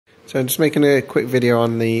So I'm just making a quick video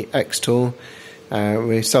on the XTOOL.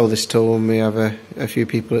 We sell this tool and we have a few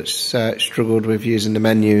people that's struggled with using the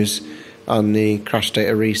menus on the crash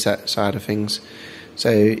data reset side of things.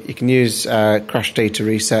 So you can use crash data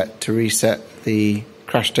reset to reset the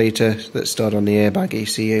crash data that's stored on the airbag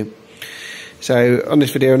ECU. So on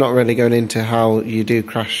this video I'm not really going into how you do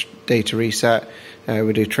crash data reset.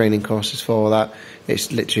 We do training courses for that.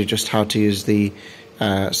 It's literally just how to use the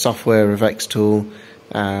software of XTOOL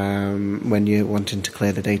when you're wanting to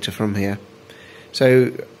clear the data from here.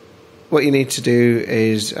 So what you need to do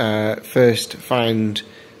is first find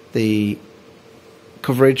the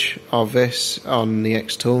coverage of this on the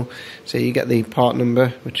XTOOL. So you get the part number,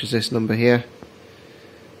 which is this number here,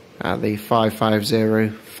 the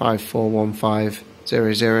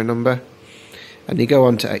 550541500 number, and you go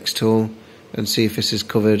on to XTOOL and see if this is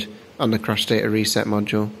covered on the crash data reset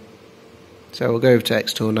module. So we'll go over to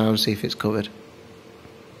XTOOL now and see if it's covered.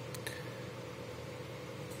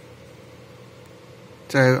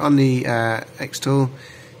 So on the XTOOL,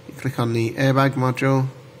 you click on the airbag module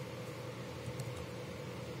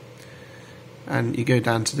and you go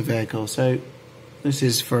down to the vehicle. So this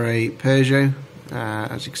is for a Peugeot,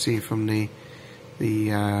 as you can see from the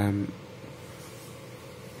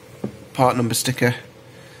part number sticker.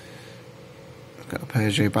 I've got a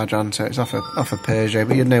Peugeot badge on, so it's off a Peugeot,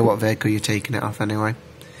 but you'd know what vehicle you're taking it off anyway.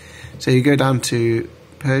 So you go down to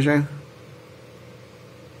Peugeot,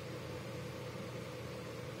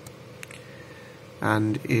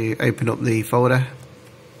 and you open up the folder.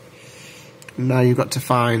 Now you've got to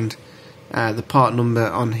find the part number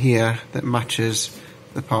on here that matches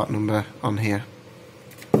the part number on here.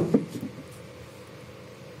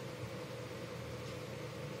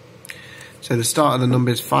 So the start of the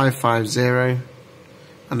number is 550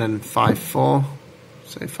 and then 54.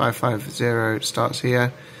 So 550 starts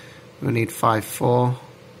here. We need 54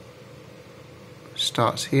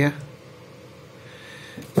 starts here.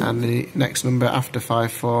 And the next number after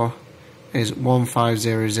 54 is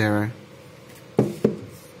 1500.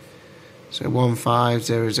 So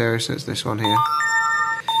 1500, so it's this one here.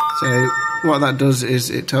 So what that does is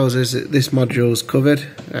it tells us that this module is covered.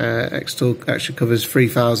 XTOOL actually covers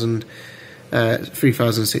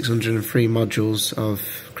 3,603 modules of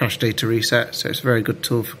crash data reset, so it's a very good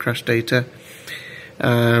tool for crash data.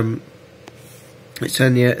 It's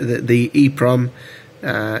telling you that the EEPROM,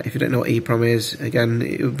 if you don't know what EEPROM is, again,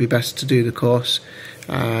 it would be best to do the course,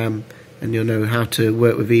 and you'll know how to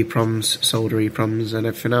work with EEPROMs, solder EEPROMs and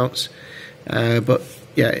everything else. But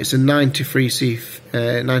yeah, it's a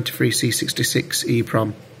 93C66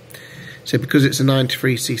 EEPROM. So because it's a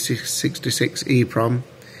 93C66 EEPROM,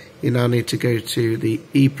 you now need to go to the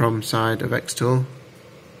EEPROM side of XTOOL.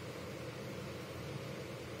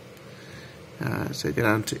 So go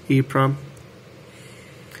down to EEPROM.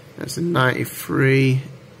 That's a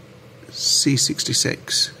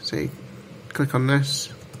 93C66. So you click on this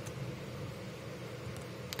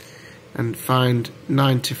and find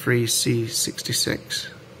 93C66,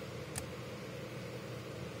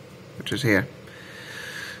 which is here.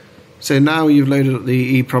 So now you've loaded up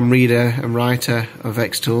the EEPROM reader and writer of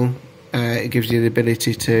XTOOL. It gives you the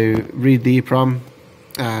ability to read the EEPROM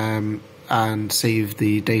and save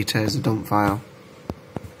the data as a dump file.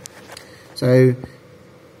 So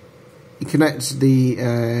you connect the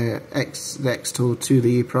XTOOL to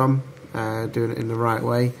the EEPROM, doing it in the right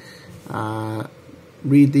way.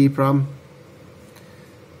 Read the EEPROM,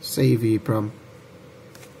 save EEPROM.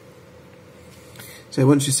 So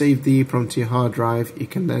once you save the EEPROM to your hard drive, you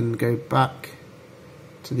can then go back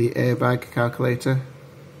to the airbag calculator,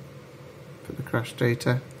 put the crash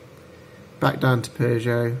data, back down to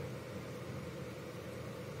Peugeot,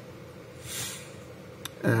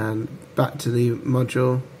 and back to the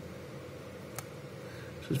module.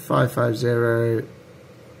 So it's 550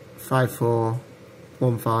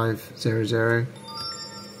 541500.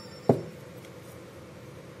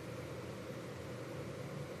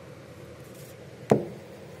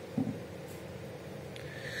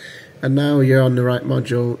 And now you're on the right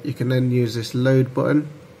module. You can then use this load button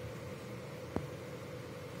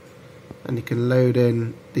and you can load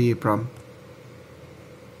in the EEPROM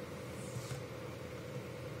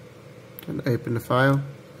and open the file.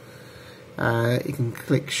 You can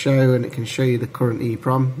click show and it can show you the current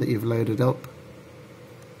EEPROM that you've loaded up.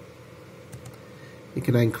 You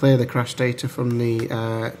can then clear the crash data from the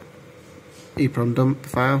EEPROM dump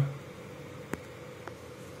file.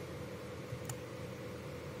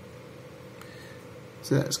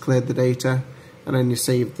 So that's cleared the data, and then you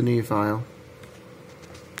save the new file.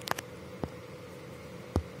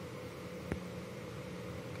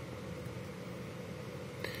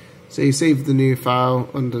 So you save the new file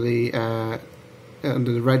under the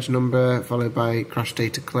reg number followed by crash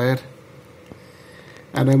data cleared,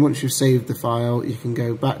 and then once you've saved the file you can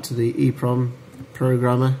go back to the EEPROM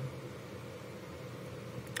programmer,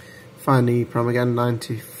 find the EEPROM again,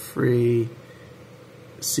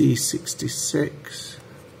 93C66,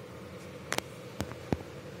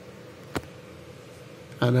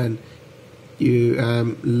 and then you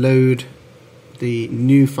load the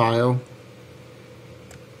new file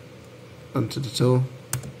onto the tool,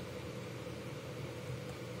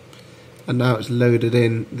 and now it's loaded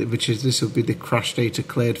in, this will be the crash data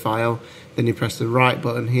cleared file. Then you press the write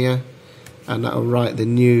button here and that will write the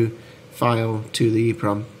new file to the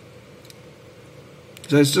EEPROM.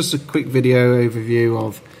 So it's just a quick video overview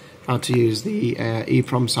of how to use the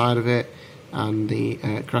EEPROM side of it and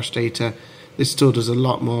the crash data. This tool does a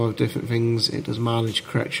lot more different things. It does mileage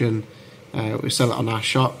correction. We sell it on our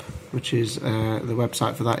shop, which is the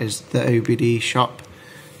website for that is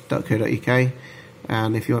theobdshop.co.uk.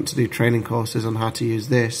 And if you want to do training courses on how to use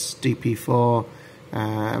this, DP4,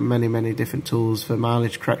 many different tools for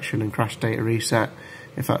mileage correction and crash data reset,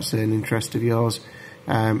 if that's an interest of yours,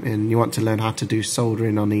 and you want to learn how to do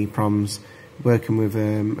soldering on EEPROMs, working with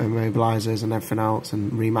immobilizers and everything else,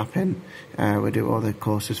 and remapping, we do all the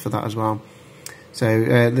courses for that as well.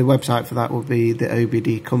 So the website for that will be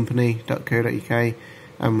theobdcompany.co.uk,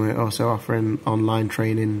 and we're also offering online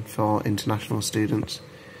training for international students.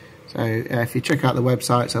 So if you check out the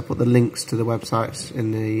websites, I'll put the links to the websites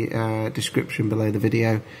in the description below the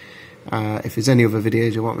video. If there's any other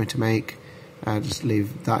videos you want me to make, just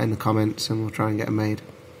leave that in the comments and we'll try and get them made.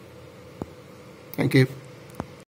 Thank you.